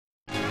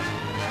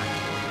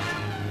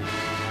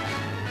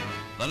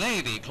The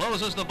Navy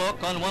closes the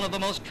book on one of the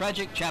most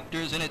tragic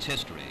chapters in its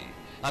history.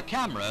 A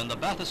camera in the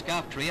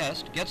Bathyscaph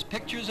Trieste gets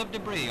pictures of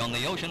debris on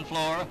the ocean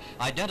floor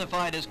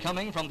identified as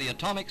coming from the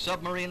atomic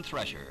submarine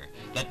Thresher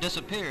that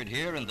disappeared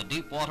here in the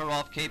deep water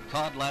off Cape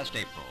Cod last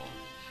April.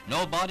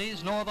 No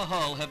bodies nor the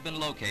hull have been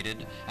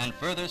located, and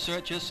further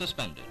search is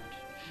suspended.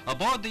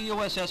 Aboard the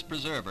USS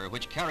Preserver,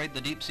 which carried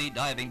the deep-sea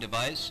diving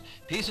device,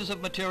 pieces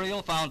of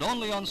material found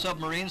only on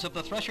submarines of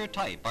the Thresher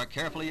type are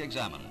carefully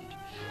examined.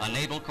 A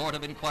naval court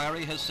of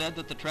inquiry has said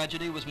that the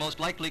tragedy was most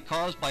likely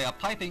caused by a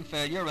piping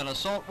failure in a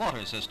salt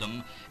water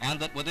system, and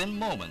that within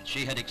moments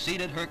she had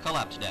exceeded her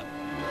collapse depth.